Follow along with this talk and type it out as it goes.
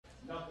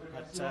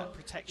that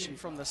protection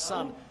from the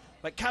sun.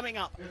 But coming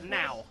up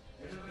now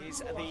is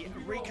the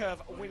recurve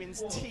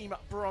women's team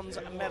bronze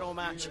medal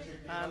match,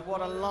 and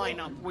what a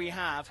lineup we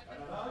have.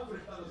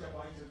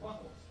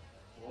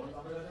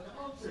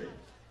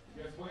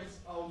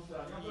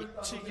 The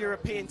two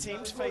European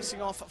teams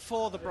facing off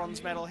for the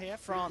bronze medal here.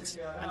 France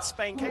and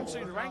Spain came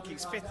through the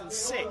rankings 5th and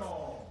 6th,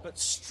 but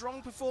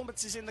strong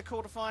performances in the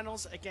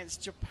quarterfinals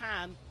against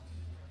Japan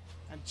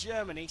and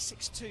Germany.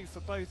 6-2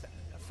 for both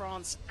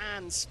France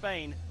and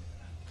Spain.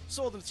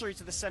 Saw them through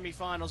to the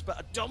semi-finals, but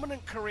a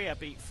dominant Korea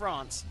beat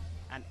France,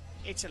 and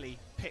Italy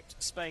pipped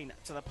Spain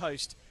to the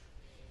post.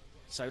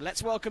 So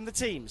let's welcome the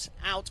teams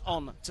out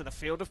on to the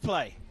field of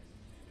play.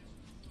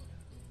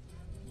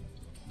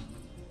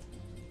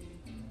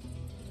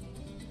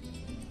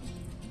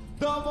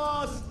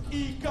 Damas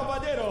y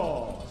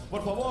caballeros,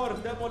 por favor,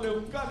 démosle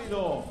un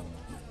cálido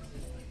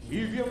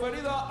y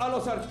bienvenida a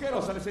los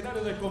arqueros al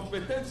escenario de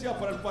competencia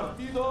para el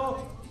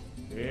partido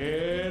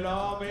de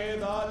la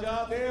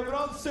medalla de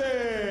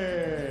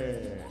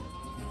bronce.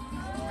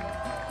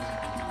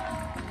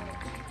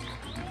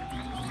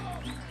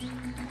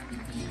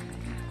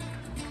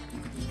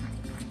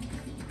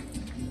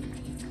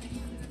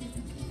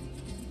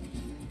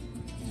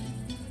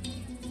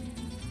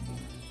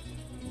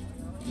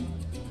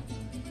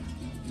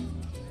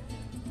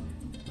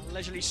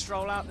 Leisurely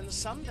stroll out in the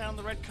sun down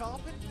the red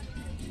carpet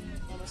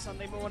on a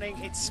Sunday morning.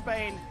 It's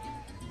Spain.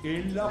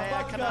 Lea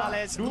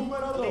Canales,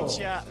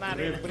 Alicia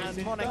Marin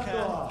and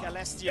Monica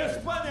Galestio.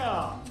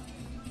 España,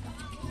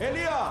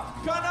 Elia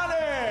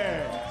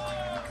Canales,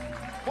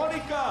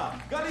 Mónica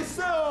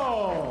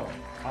Galisteo,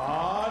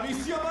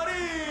 Alicia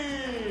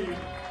Marin.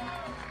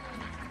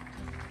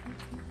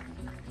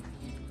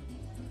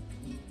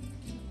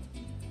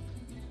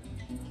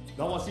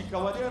 Damas y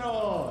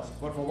caballeros,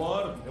 por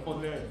favor,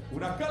 démosle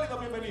una cálida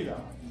bienvenida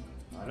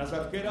a las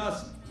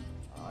arqueras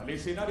al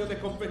escenario de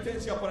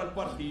competencia para el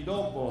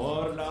partido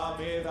por la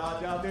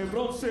medalla de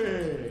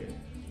bronce.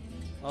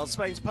 Well,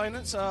 Spain's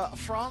opponents are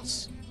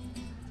France,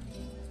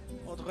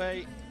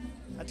 Audrey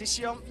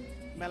Addition,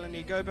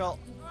 Melanie Gobel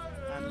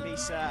and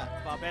Lisa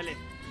Barbelli.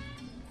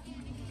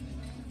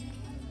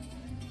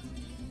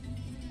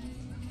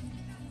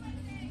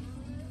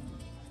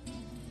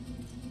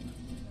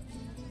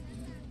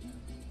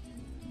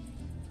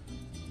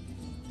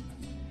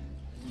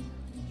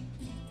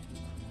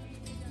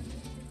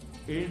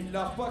 En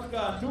la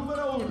faca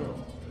número 1,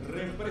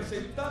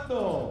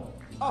 representando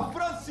a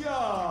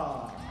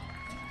Francia,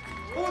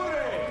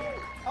 Audrey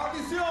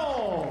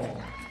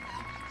Addition,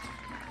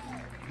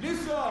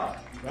 Lisa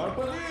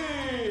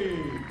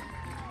Barbelli,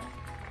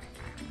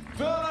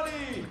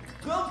 Melanie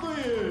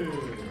Gobel.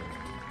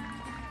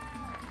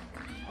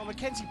 Well,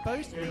 Mackenzie,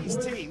 both these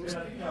teams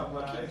looking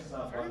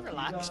very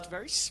relaxed,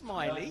 very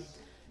smiley.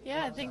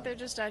 Yeah, I think they're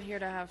just out here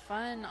to have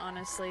fun,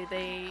 honestly.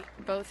 They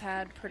both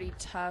had pretty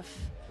tough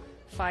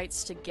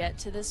fights to get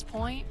to this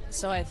point,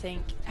 so I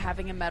think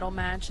having a medal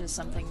match is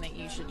something that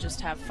you should just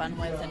have fun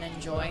with and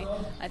enjoy.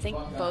 I think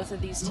both of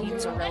these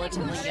teams are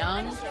relatively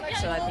young,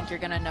 so I think you're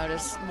going to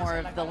notice more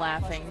of the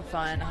laughing,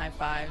 fun, high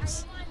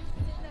fives.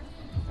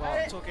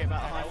 Well, talking about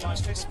high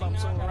fives, fist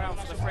bumps all around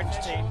for the French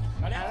team,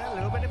 and a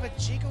little bit of a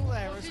jiggle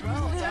there as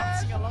well,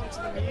 dancing along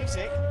to the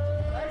music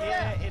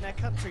here in a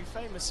country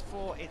famous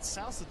for its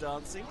salsa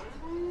dancing.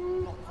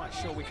 Not quite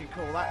sure we can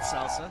call that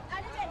salsa.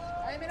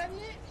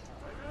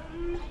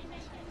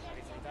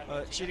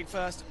 Shooting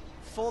first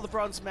for the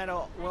bronze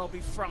medal will be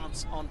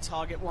France on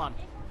target 1.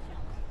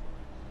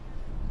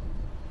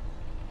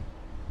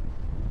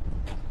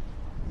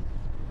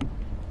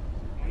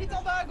 Vite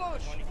en bas à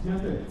gauche. Je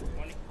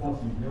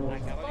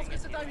pense que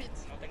c'est un 8.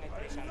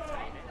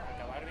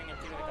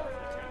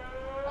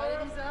 Allez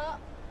Lisa.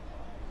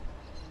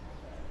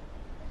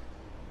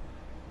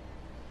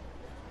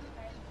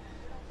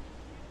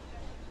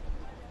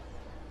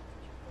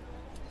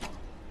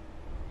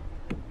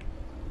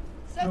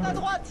 Celle à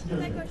droite.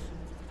 À gauche.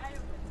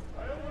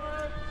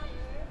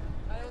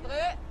 Allez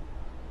Audrey.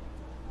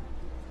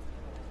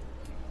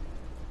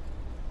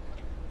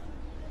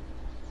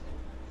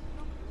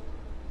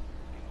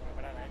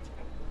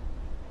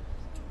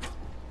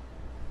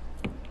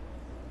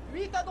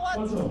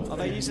 Well,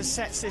 they use a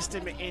set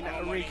system in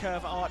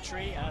recurve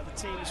archery.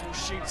 The teams will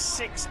shoot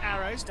 6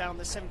 arrows down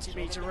the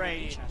 70-meter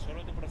range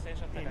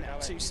in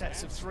 2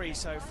 sets of 3.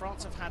 So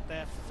France have had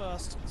their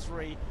first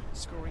 3,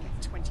 scoring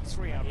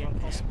 23 out of a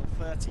possible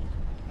 30.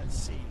 Let's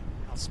see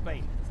how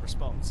Spain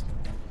responds.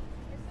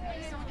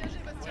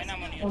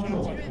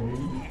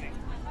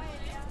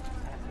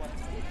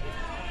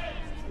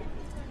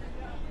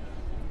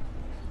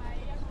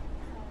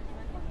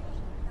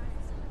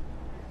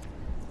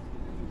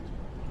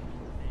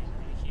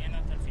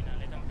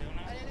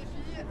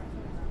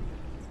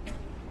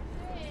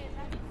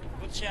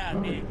 Lucha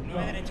de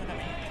 9 derecha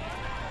también.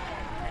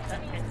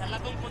 Está al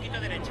lado un poquito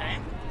derecha, ¿eh?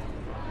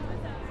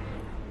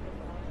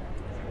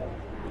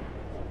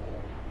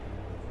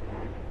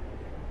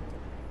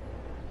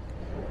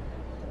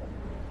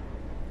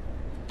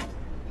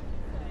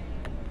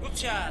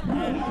 Lucha.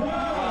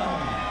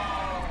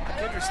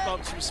 A good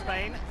response from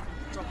Spain.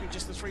 dropping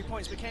just the 3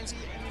 points. Mackenzie,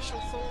 initial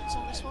thoughts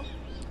on this one?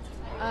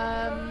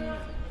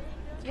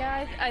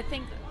 Yeah, I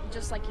think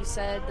just like you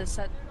said, the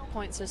set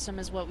point system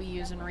is what we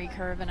use in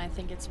recurve, and I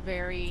think it's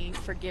very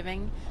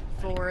forgiving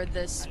for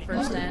this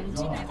first end,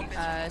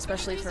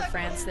 especially for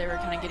France. They were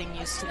kind of getting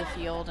used to the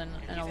field and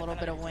a little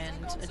bit of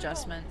wind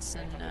adjustments,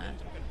 and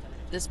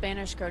the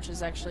Spanish coach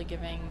is actually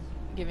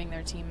giving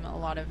their team a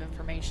lot of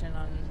information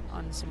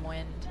on some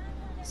wind,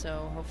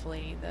 so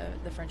hopefully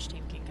the French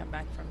team can come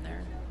back from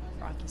their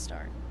rocky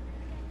start.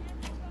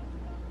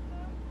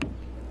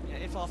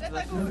 If after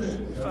the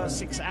first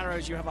 6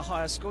 arrows you have a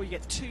higher score, you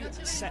get 2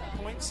 set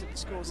points. If the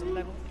score's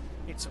 11,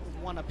 it's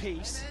 1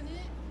 apiece.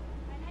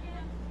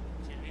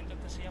 Si el viento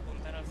está así,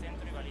 apuntar al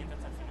centro y valiente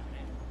hasta el final,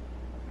 ¿eh?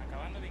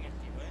 Acabando bien el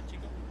tipo,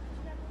 chicos.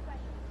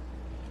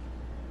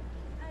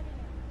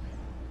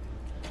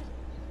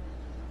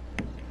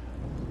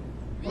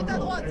 8 à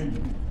droite.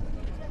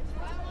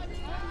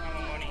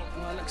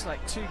 Well, it looks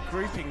like 2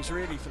 groupings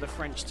really for the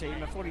French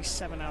team, a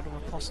 47 out of a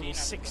possible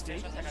 60.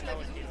 Se ha acabado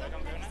el tiro,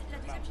 campeona?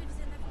 Vamos.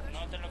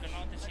 Note lo que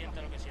note,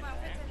 sienta lo que sienta,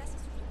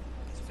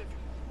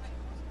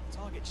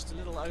 Target just a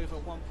little over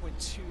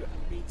 1.2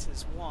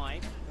 meters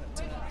wide,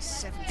 but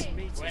 70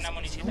 meters is a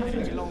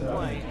pretty long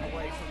way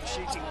away from the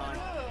shooting line.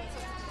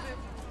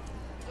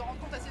 Tu te rends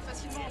compte assez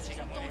facilement, si c'est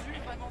tendu,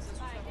 vraiment, ça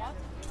souffle à droite.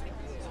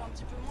 Ils sont un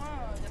petit peu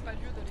moins, il n'y a pas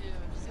lieu d'aller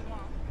viser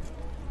loin.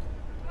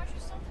 Moi je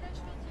sens que là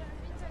je vais dire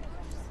 8 à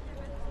gauche s'il y a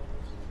pas de...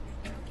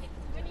 Ok,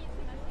 venez.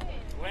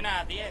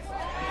 Buena, 10.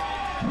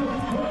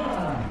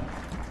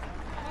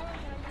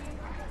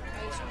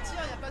 Sur le tir,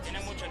 il n'y a pas de Tiene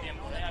mucho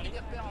tiempo, on a pris des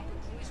repères un peu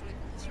pourris sur les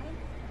conditions.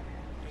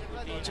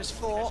 Just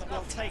 4,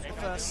 they'll take the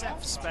first set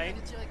for Spain.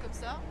 Des tirer comme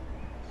ça.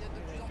 Il y a de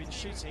plus en Been plus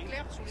shooting,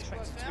 clair sur les choix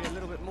à expected to faire. be a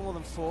little bit more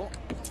than 4.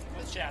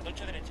 8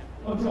 derecha.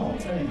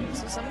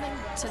 So something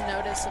to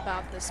notice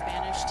about the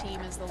Spanish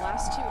team is the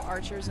last 2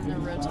 archers in the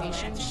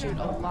rotation shoot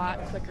a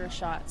lot quicker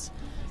shots.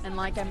 And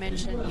like I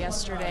mentioned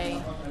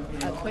yesterday,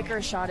 a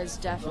quicker shot is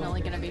definitely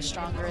going to be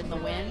stronger in the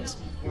wind.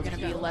 You're going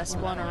to be less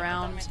blown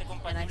around,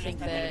 and I think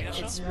that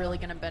it's really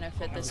going to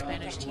benefit the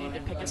Spanish team to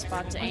pick a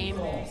spot to aim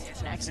and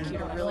execute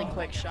a really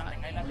quick shot.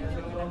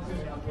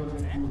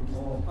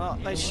 Well,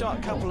 they shot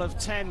a couple of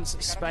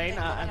 10s, Spain,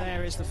 and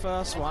there is the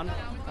first one,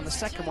 and the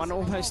second one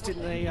almost in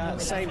the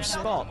same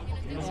spot.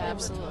 Yeah,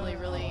 absolutely,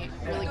 really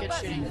good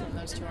shooting from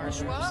those 2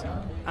 archers.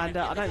 And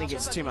I don't think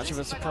it's too much of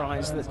a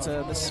surprise that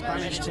the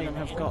Spanish team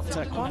have got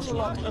quite a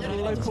lot of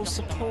local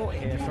support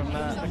here from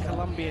the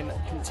Colombian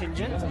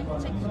contingent.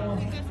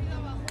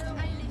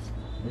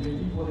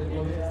 Sí,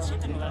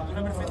 tengo la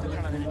altura perfecta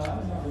para la derecha.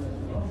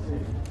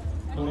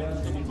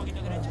 Tengo un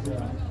poquito derecha.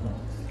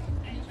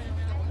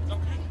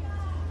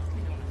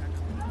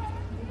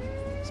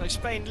 So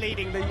Spain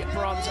leading the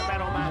bronze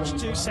medal match,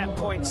 2 set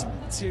points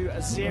to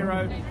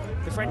 0.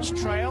 The French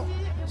trail,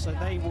 so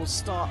they will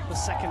start the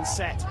second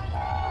set.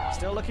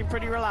 Still looking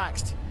pretty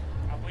relaxed.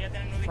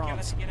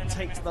 France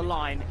takes the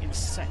line in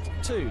set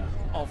 2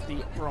 of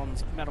the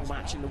bronze medal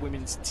match in the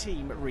women's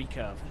team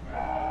recurve.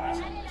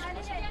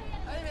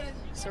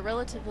 So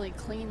relatively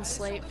clean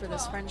slate for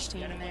this French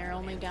team, and they're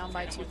only down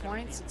by 2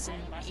 points. It's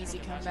an easy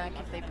comeback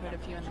if they put a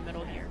few in the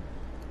middle here.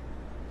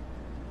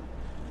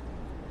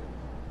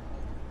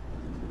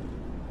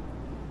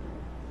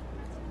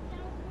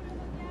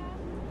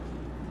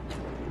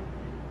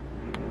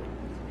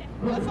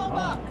 Neuf en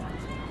bas.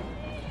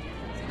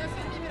 C'est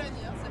 9,5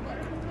 Mélanie, hein, c'est bon.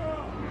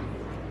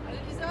 Allez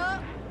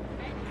Lisa.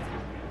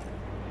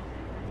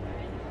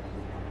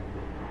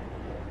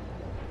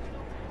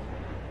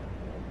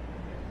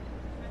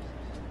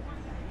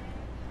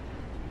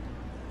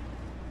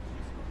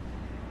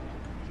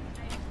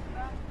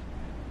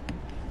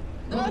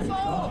 Neuf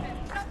en haut.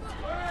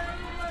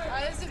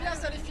 Allez, c'est bien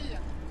ça les filles.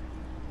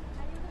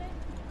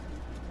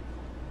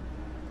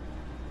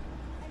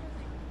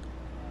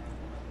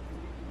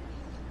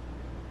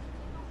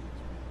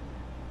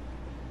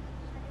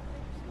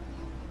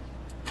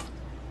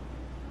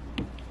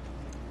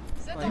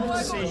 Well, you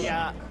can see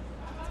her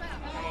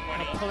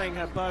pulling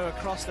her bow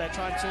across there,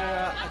 trying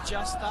to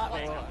adjust that,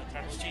 or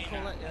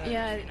call it.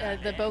 Yeah,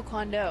 the bow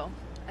Kwando,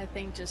 I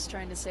think, just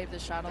trying to save the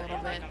shot a little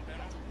bit.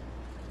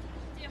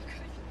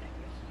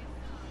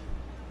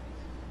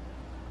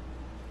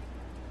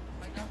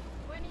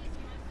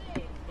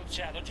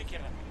 Doce, 8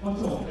 izquierda.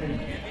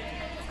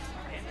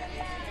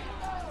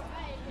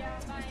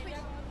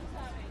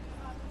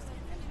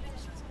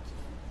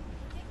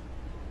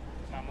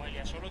 Vamos,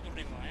 Elia, solo tu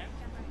ritmo, ¿eh?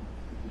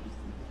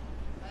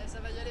 Allez, ça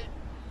va y aller.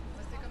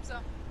 Restez comme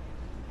ça.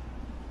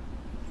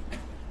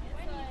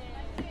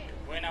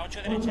 Buena,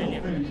 8 derecha,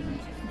 Elia.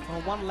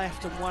 Well, 1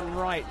 left and 1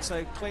 right,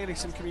 so clearly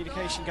some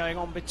communication going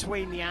on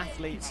between the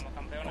athletes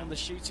on the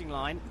shooting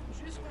line.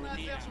 Juste ce qu'on a à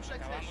faire sur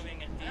chaque Acabando flèche.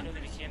 bien el tiro,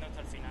 dirigiendo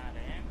hasta el final,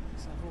 ¿eh?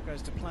 So if all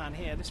goes to plan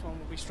here, this one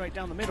will be straight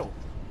down the middle.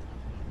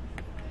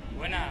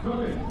 Buena.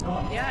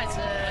 Yeah, it's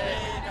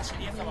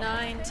a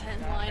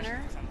 9-10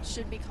 liner.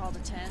 Should be called a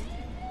 10.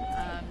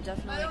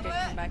 Definitely a good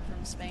comeback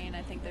from Spain.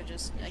 I think they're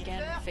just,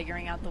 again,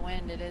 figuring out the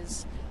wind. It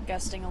is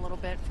gusting a little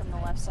bit from the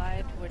left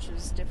side, which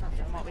is different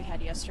from what we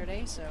had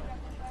yesterday. So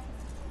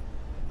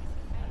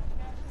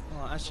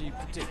Well, as you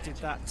predicted,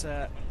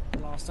 that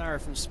last arrow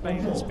from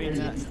Spain has been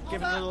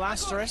given a little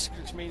asterisk,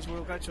 which means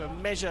we'll go to a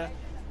measure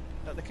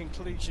at the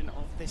conclusion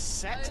of this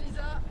set. Allez,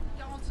 Lisa,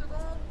 40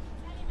 secondes.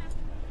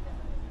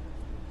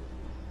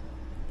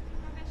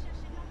 On va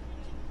chercher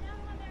l'amplitude bien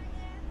loin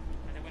derrière.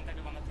 Date cuenta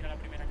que cuando tira la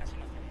primera casi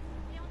no hace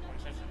bien. Por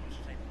eso se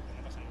ha ido,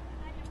 no pasa nada.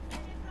 Allez, on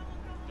fait l'effort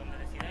encore. Donde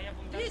decidáis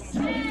apuntar 10.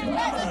 como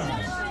se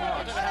Well,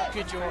 I don't know how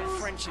good your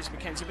French is,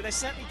 Mackenzie, but they're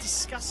certainly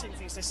discussing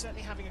things. They're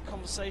certainly having a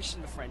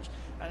conversation, the French,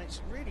 and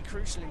it's really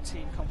crucial in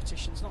team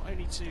competitions, not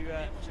only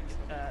to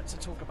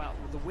talk about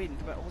the wind,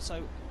 but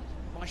also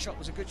my shot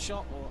was a good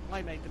shot, or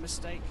I made the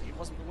mistake, it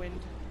wasn't the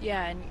wind.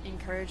 Yeah, and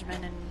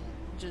encouragement and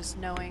just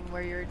knowing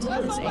where your team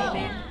is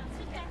aiming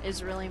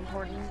is really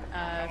important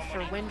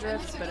for wind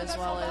drift, but as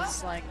well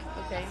as like,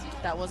 okay,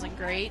 that wasn't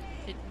great,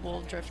 it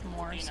will drift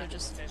more, so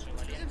just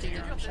do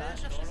your own shot.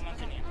 todo lo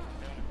mantenía.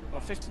 Well,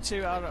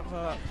 52 out of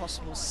a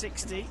possible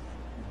 60,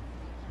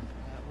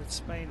 with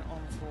Spain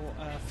on for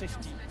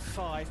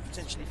 55,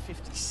 potentially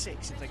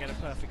 56 if they get a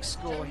perfect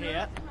score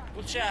here.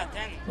 Good shot,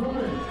 10.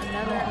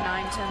 Another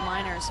 9-10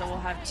 liner, so we'll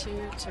have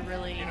two to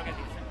really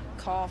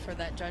call for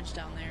that judge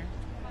down there.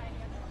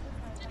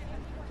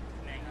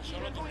 Venga,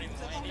 solo tu ritmo,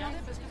 Vous Elia.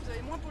 attendez parce que vous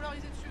avez moins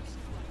polarisé dessus aussi.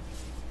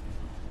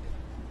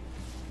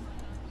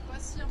 Pas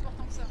si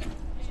important que ça.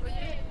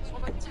 Soyez sur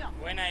votre tir.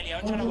 Buena,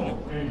 Elia, 8 a la 1.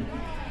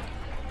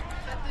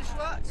 Faites des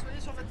choix, soyez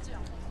sur votre tir.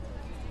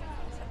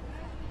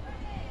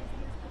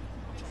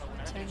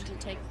 10 to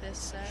take this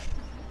set.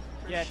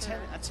 for Yeah, sure.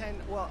 10,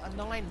 well, a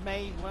 9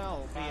 may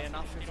well be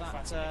enough if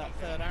that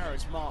third arrow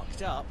is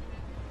marked up,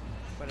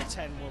 but a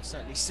 10 will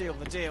certainly seal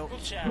the deal.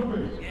 Good shot.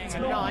 Bien, It's a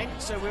 9,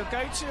 so we'll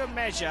go to a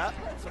measure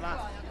for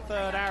that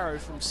third arrow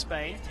from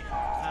Spain.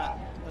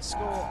 The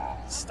score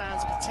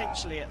stands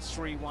potentially at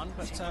 3-1,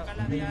 but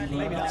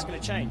maybe that's going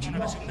to change.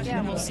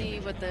 Yeah, we'll see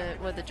what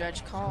the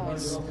judge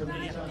calls.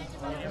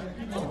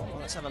 Well,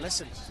 let's have a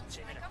listen.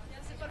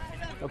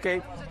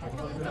 Okay.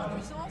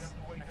 Puissance.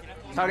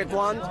 Target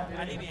 1,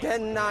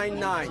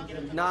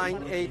 1099,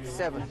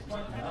 987.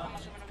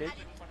 Okay.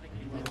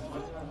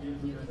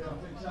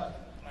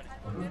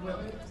 A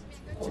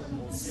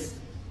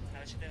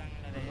ver si te dan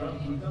la de...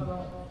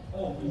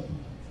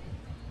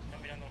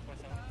 Están mirando el juez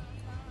ahora.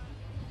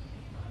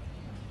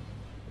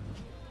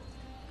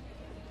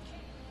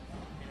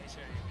 Mira, ahí se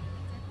ve bien.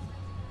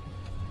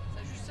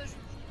 Ça juste, ça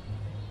juste.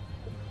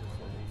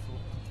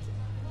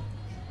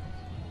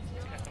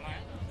 Chicas, toma, ¿eh?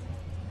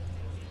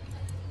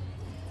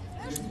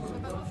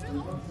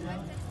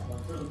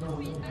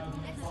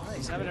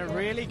 He's having a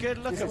really good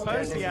look at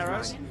both the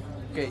arrows.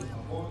 Okay.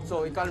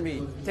 So it can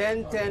be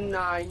 10, 10,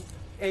 9,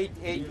 8,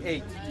 8,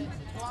 8.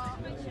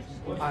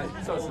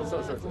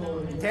 Sorry.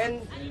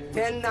 10,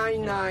 10,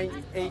 9,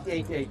 9, 8,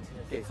 8, 8.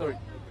 Okay, sorry.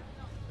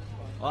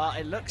 Well,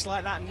 it looks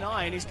like that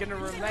 9 is going to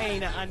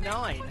remain at a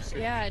 9.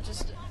 Yeah, it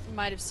just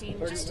might have seemed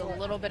just a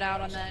little bit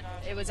out on that.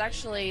 It was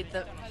actually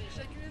Allez,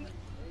 chacune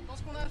dans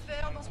ce qu'on a à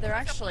faire, dans ce qu'on they're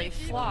va faire pour actually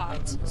l'équipe.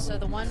 flopped. So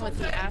the one with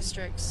the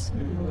asterisks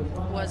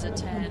was a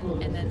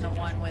 10, and then the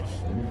one with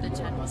the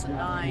 10 was a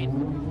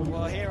 9.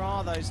 Well, here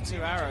are those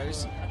two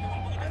arrows.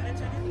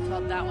 We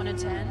called that one a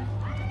 10.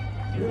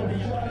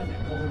 And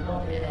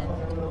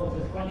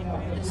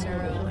this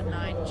arrow a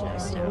 9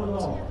 just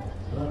out.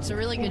 So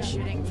really good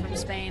shooting from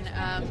Spain.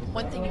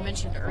 One thing you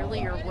mentioned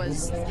earlier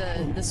was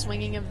the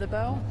swinging of the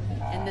bow,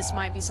 and this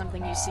might be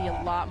something you see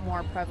a lot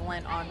more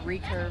prevalent on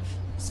recurve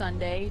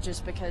Sunday,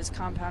 just because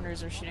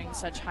compounders are shooting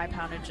such high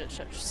poundage at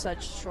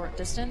such short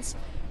distance.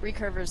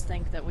 Recurvers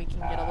think that we can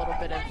get a little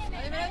bit of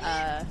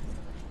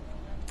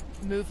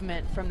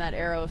movement from that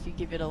arrow if you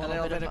give it a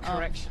little bit of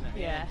correction at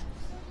the yeah. end.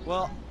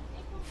 Well,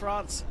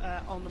 France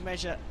on the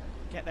measure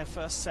get their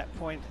first set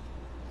point.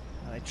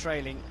 They're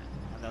trailing,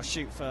 and they'll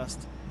shoot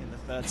first in the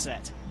third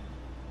set.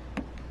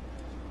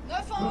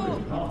 9 en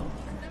haut. Ah,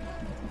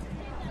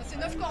 c'est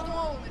 9 cordons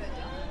en haut,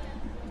 Mélanie.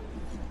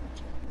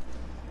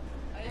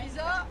 Allez,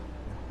 Lisa.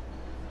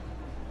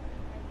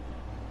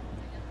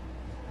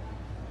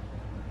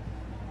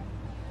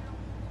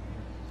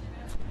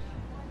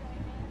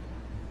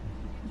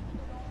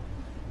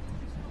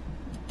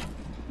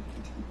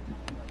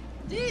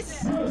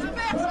 Dix.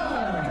 Inverse.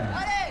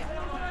 Allez.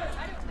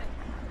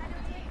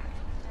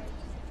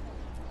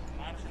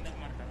 Margen del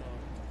marcador.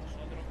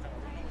 Nosotros, cada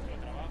uno nuestro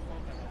trabajo,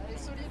 cada uno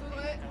Allez, solide,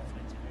 Audrey. cada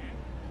flecha. Bien.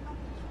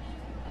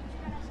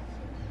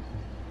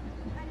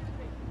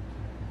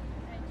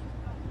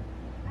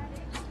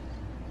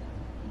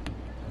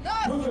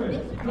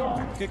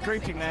 Good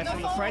grouping there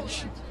from the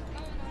French.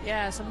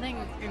 Yeah, something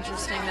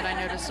interesting that I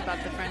noticed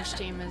about the French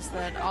team is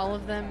that all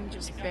of them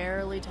just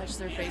barely touch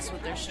their face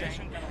with their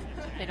string.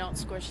 They don't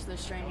squish the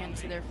string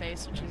into their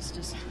face, which is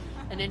just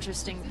an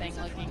interesting thing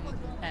looking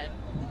at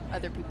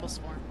other people's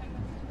form.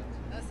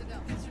 Ah, c'est bien,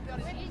 c'est super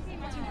les filles.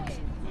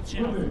 Good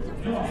shot. Muy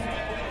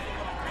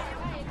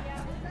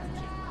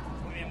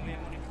bien, muy bien,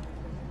 muy bien.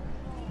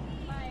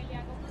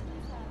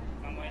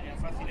 Vamos, Elia,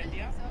 fácil,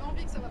 Elia. C'est un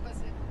envie que ça va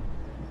passer.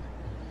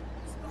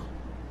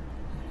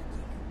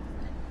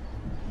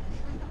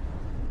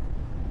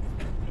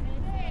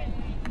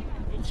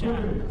 Good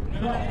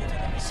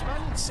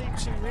Spaniards seem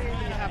to really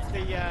have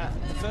the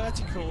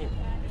vertical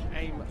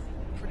aim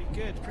pretty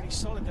good, pretty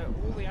solid. Though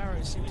all the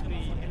arrows seem to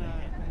be in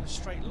a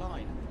straight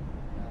line.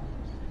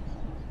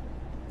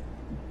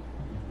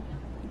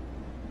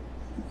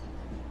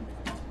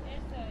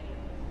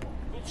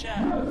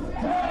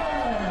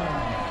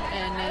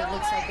 And it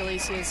looks like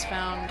Alicia's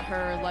found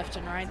her left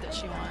and right that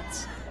she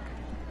wants.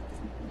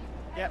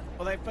 Yep,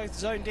 well they've both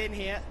zoned in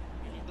here.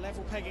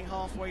 Level pegging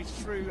halfway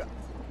through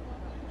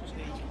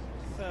the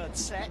third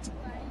set.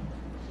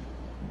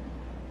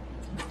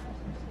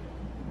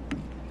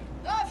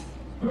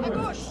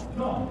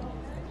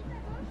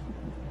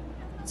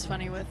 It's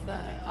funny with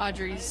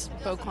Audrey's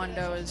bow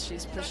kondo as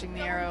she's pushing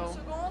the arrow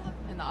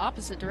in the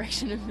opposite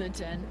direction of the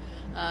 10.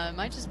 It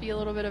might just be a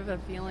little bit of a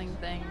feeling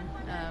thing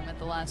at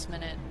the last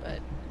minute, but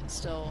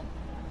still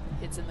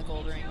hits in the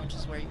gold ring, which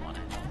is where you want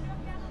it.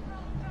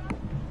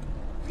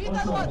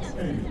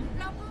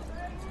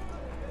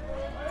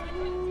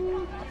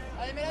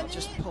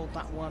 Just pulled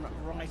that one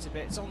right a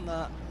bit. It's on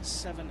the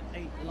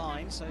 7-8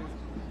 line, so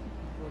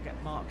we'll get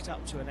marked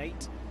up to an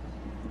 8.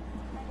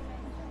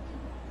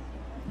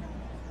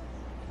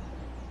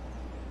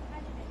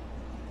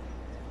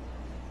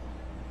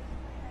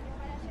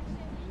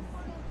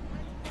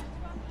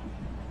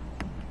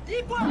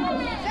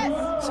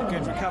 It's a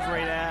good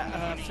recovery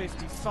there,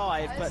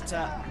 55, but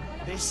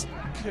this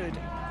could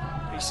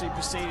be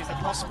superseded. A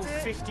possible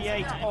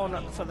 58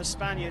 on for the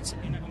Spaniards.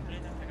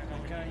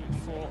 Going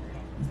for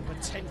the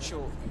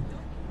potential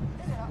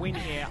win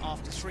here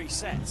after 3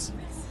 sets.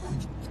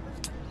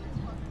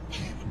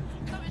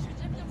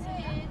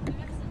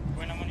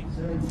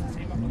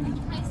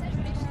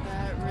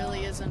 That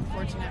really is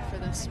unfortunate for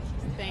the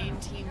Spain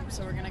team,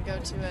 so we're going to go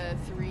to a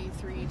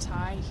 3-3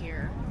 tie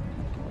here.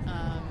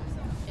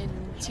 In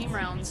team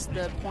rounds,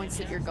 the points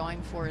that you're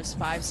going for is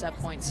 5 set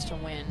points to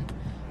win.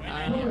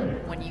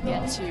 When you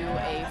get to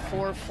a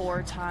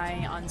 4-4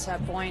 tie on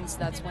set points,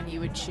 that's when you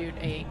would shoot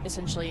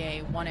essentially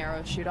a 1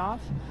 arrow shoot off.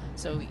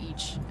 So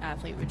each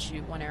athlete would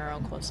shoot 1 arrow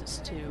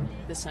closest to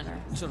the center.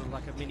 Sort of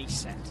like a mini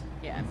set.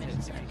 Yeah, mini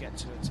set. If you get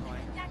to a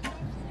tie.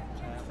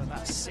 But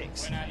that's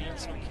 6.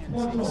 As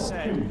Mackenzie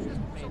said,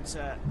 means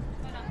the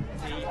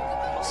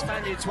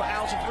Spaniards were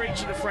out of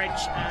reach of the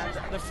French,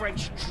 and the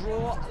French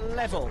draw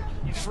level,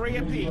 3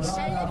 apiece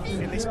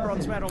in this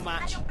bronze medal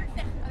match.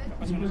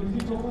 I've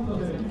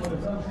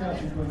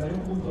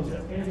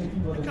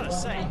got to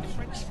say, the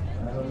French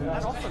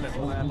had off a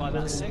little there by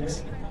that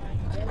 6.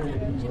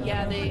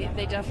 Yeah,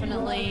 they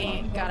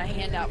definitely got a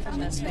handout from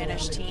the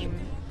Spanish team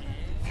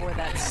for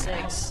that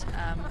 6.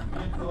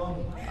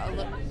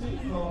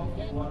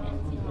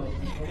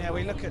 Yeah,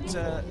 we look at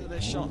the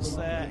shots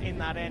there in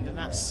that end, and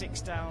that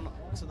 6 down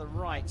to the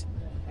right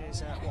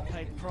is what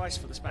paid the price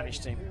for the Spanish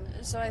team.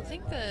 So I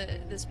think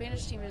the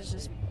Spanish team is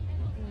just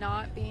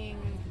not being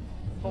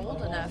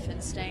bold enough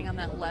and staying on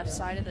that left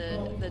side of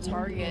the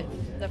target.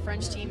 The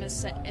French team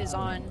is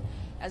on,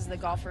 as the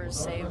golfers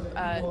say,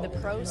 the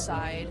pro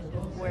side,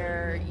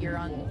 where you're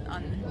on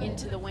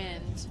into the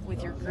wind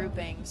with your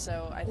grouping.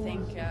 So I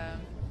think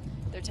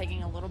they're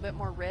taking a little bit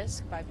more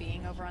risk by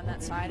being over on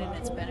that side, and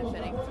it's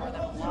benefiting for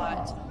them a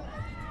lot.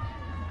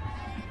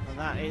 And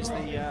that is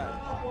the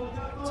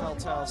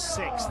telltale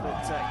 6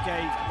 that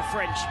gave the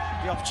French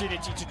the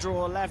opportunity to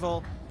draw a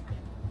level.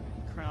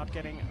 Crowd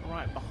getting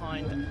right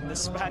behind the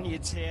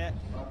Spaniards here,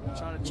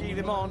 trying to gee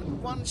them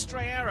on. 1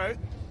 stray arrow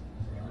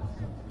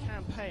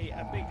can pay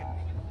a big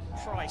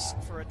price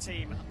for a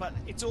team, but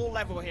it's all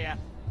level here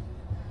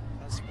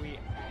as we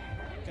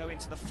go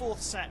into the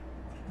 4th set,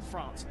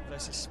 France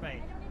versus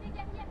Spain in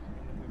the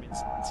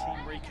women's team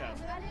recurve.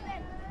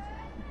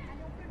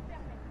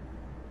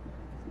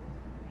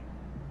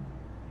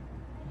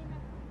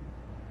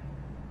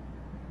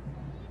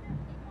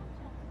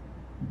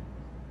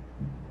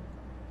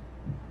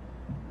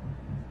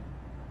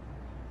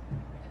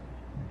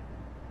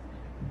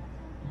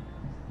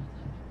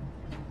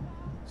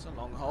 It's a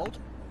long hold.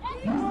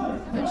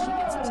 But she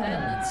gets a 10.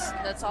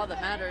 That's all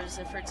that matters.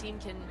 If her team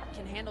can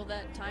handle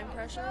that time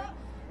pressure,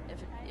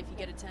 if you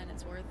get a 10,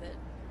 it's worth it.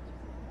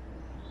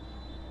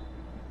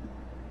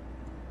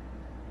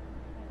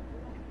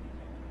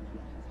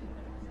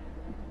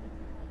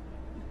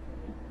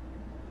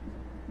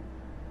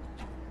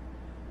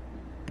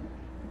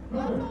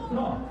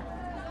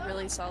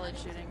 Really solid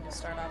shooting to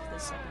start off the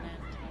 2nd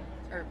end,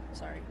 or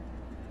sorry,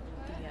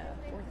 the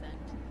 4th end.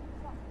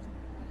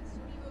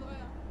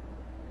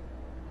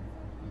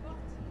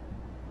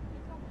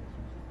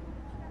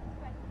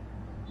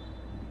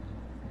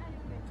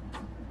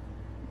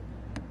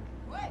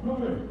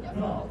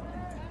 Well,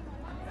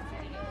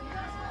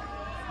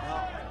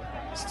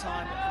 this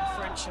time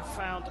the French have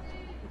found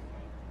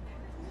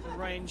the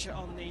range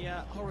on the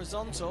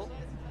horizontal.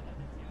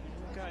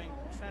 We're going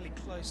fairly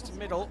close to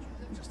middle,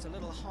 just a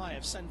little high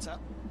of centre.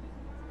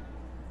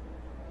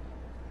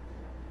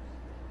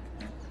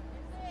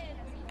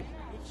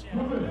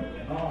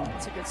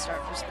 It's a good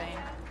start for Spain.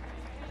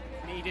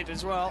 Needed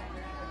as well.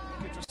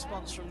 Good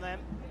response from them.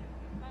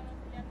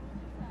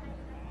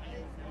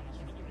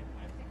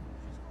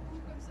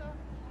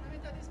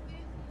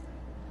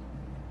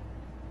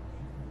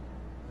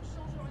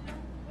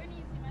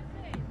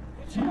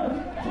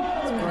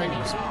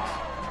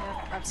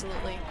 Yep,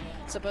 absolutely.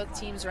 So both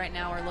teams right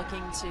now are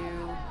looking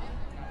to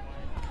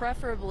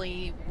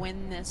preferably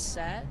win this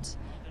set,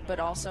 but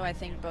also I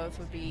think both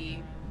would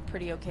be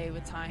pretty okay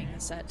with tying the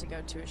set to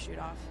go to a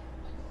shoot-off.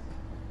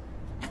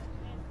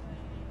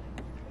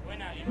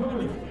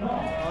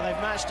 Well,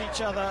 they've matched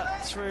each other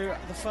through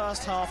the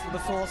first half of the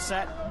fourth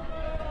set.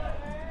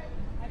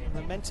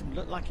 The momentum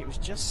looked like it was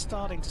just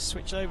starting to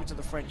switch over to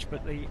the French,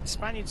 but the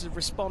Spaniards have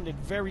responded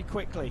very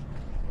quickly.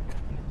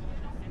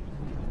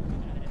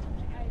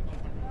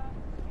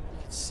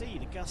 You can see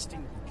the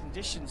gusting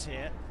conditions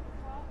here.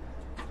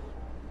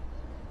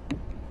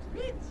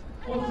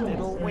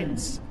 Little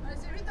winds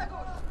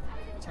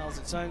tells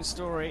its own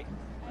story.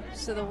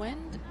 So the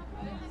wind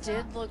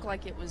did look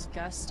like it was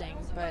gusting,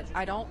 but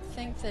I don't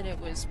think that it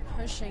was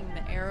pushing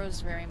the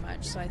arrows very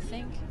much. So I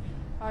think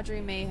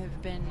Audrey may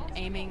have been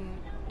aiming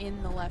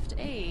in the left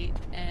 8,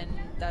 and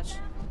that's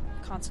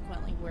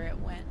consequently where it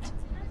went.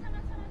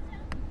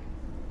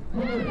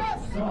 Well,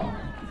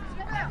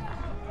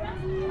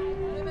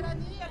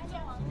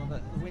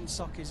 the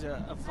windsock is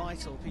a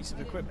vital piece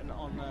of equipment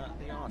on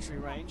the archery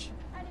range.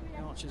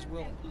 The archers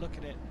will look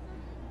at it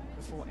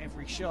before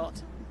every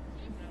shot.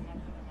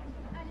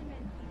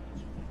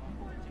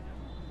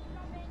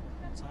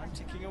 Time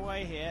ticking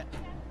away here.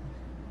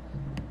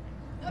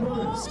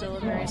 Still a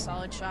very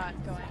solid shot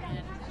going in.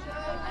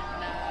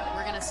 And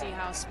we're going to see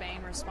how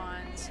Spain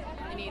responds.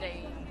 They need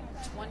a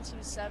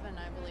 27,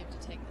 I believe, to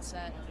take the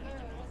set.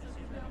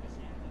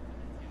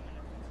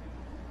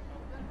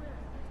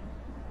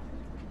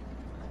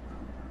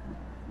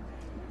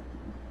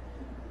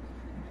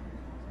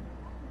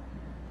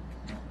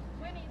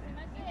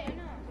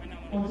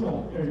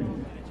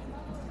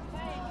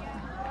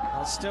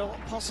 Well, still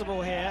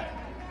possible here.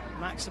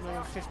 Maximum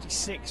of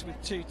 56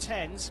 with 2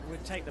 10s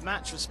would take the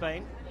match for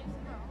Spain.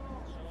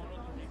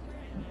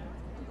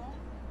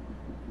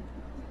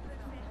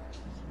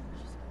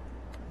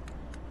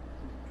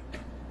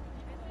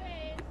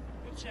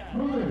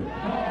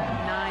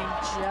 Nine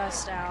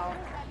just out.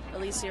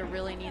 Alicia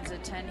really needs a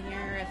 10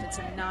 here. If it's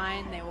a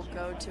 9, they will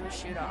go to a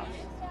shoot-off.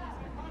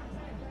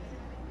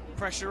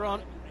 Pressure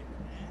on.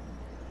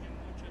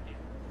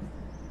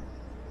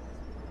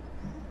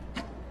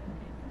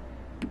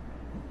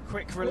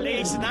 Quick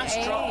release, and that's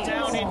dropped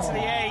down into the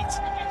 8.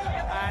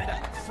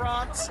 And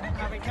France,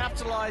 having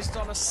capitalized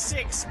on a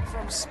 6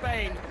 from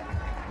Spain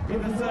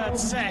in the third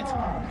set,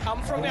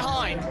 come from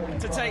behind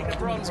to take the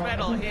bronze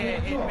medal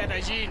here in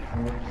Medellin.